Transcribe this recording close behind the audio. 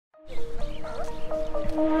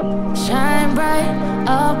Shine bright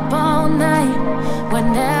up all night, we're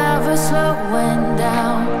never slowing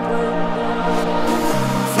down.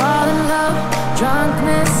 Fall in love, drunk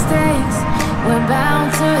mistakes, we're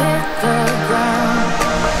bound to hit the ground.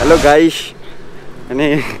 Hello guys,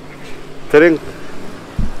 ini sering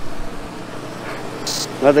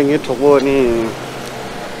ngadengi toko ni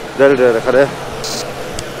dari kare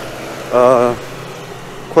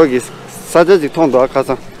거기 사자지 통도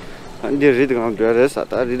아까서 안디 리드 감 되래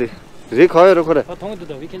사다 리드 리 커요 그래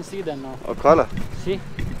통도 we can see them now. color See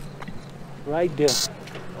right there.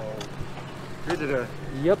 리드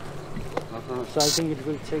Yep. So I think it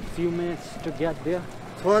will take few minutes to get there.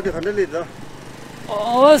 소아디 간들리다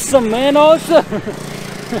Awesome, man, awesome.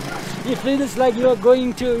 It feels like you are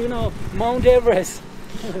going to, you know, Mount Everest.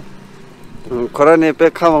 거란에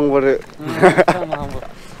백하망 버려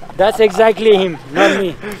That's exactly him, not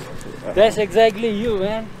me. That's exactly you,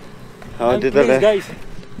 man. And please, guys,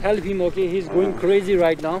 help him, okay? He's going crazy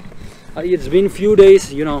right now. It's been few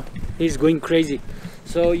days, you know, he's going crazy.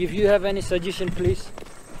 So if you have any suggestion, please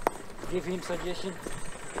give him suggestion.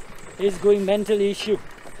 He's going mental issue.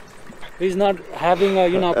 He's not having a,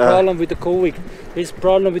 you know, problem with the COVID. His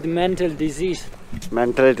problem with mental disease.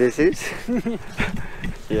 Mental disease?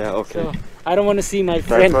 Yeah, okay. So I don't want to see my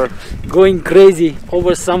friend going crazy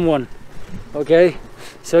over someone. Okay?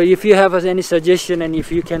 So if you have any suggestion and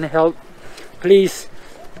if you can help, please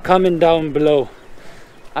comment down below.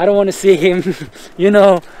 I don't want to see him, you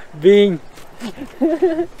know, being,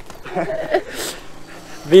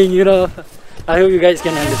 you know, I hope you guys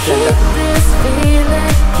can understand that.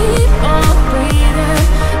 Keep on breathing,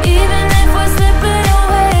 even if we're slipping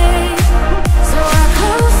away. So I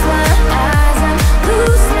close my eyes and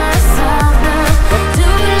lose myself now. Do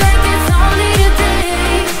it like it's only a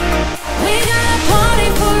day. We got a party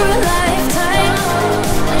for a lifetime.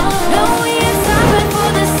 No, we ain't stopping for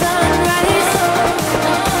the sunrise.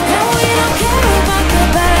 And we don't care about the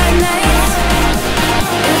bad nights.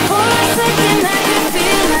 And for a second I can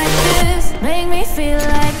feel like this. Make me feel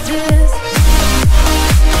like this.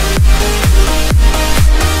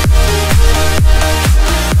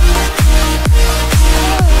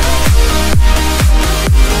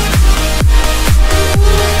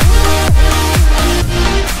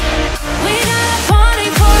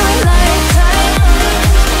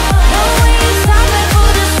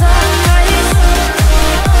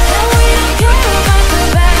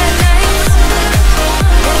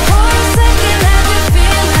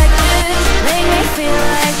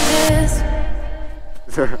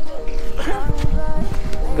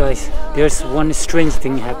 Guys, there's one strange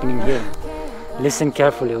thing happening here. Listen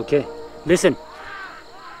carefully, okay? Listen.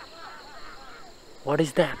 What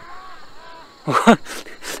is that?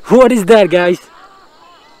 What is that, guys?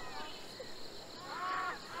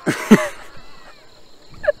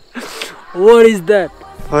 What is that?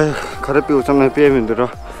 아유, 가래비 우sam나 삐에면 들어.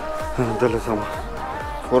 들려서 막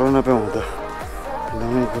코로나 병원다.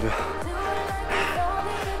 너무 그래.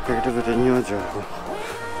 그래도 되냐죠.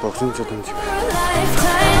 복숭 던지고.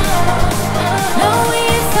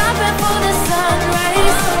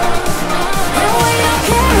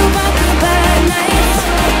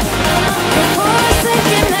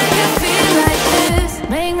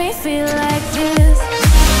 Make me feel like this.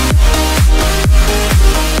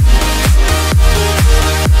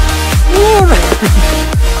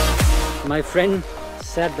 My friend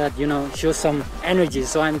said that, you know, show some energy,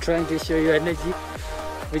 so I'm trying to show you energy,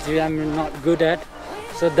 which I'm not good at.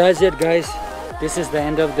 So that's it, guys. This is the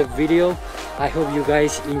end of the video. I hope you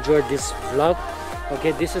guys enjoyed this vlog.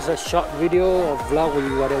 Okay, this is a short video or vlog, or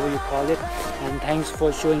whatever you call it, and thanks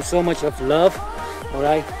for showing so much of love. All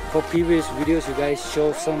right, for previous videos you guys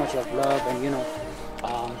show so much of love, and you know,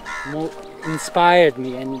 more inspired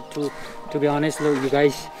me, and to be honest, you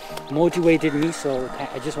guys motivated me. So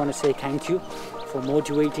I just want to say thank you for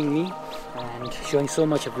motivating me and showing so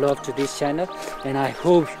much of love to this channel. And I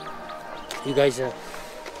hope you guys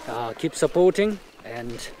keep supporting.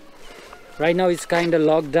 And right now it's kind of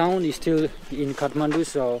locked down. It's still in Kathmandu,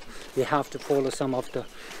 so we have to follow some of the,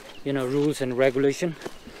 you know, rules and regulation.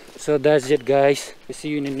 So that's it, guys. We'll see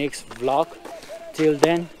you in the next vlog. Till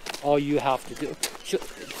then, all you have to do,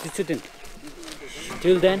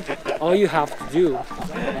 till then, all you have to do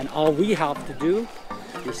and all we have to do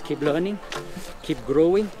is keep learning, keep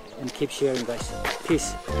growing, and keep sharing, guys.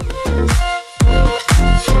 Peace.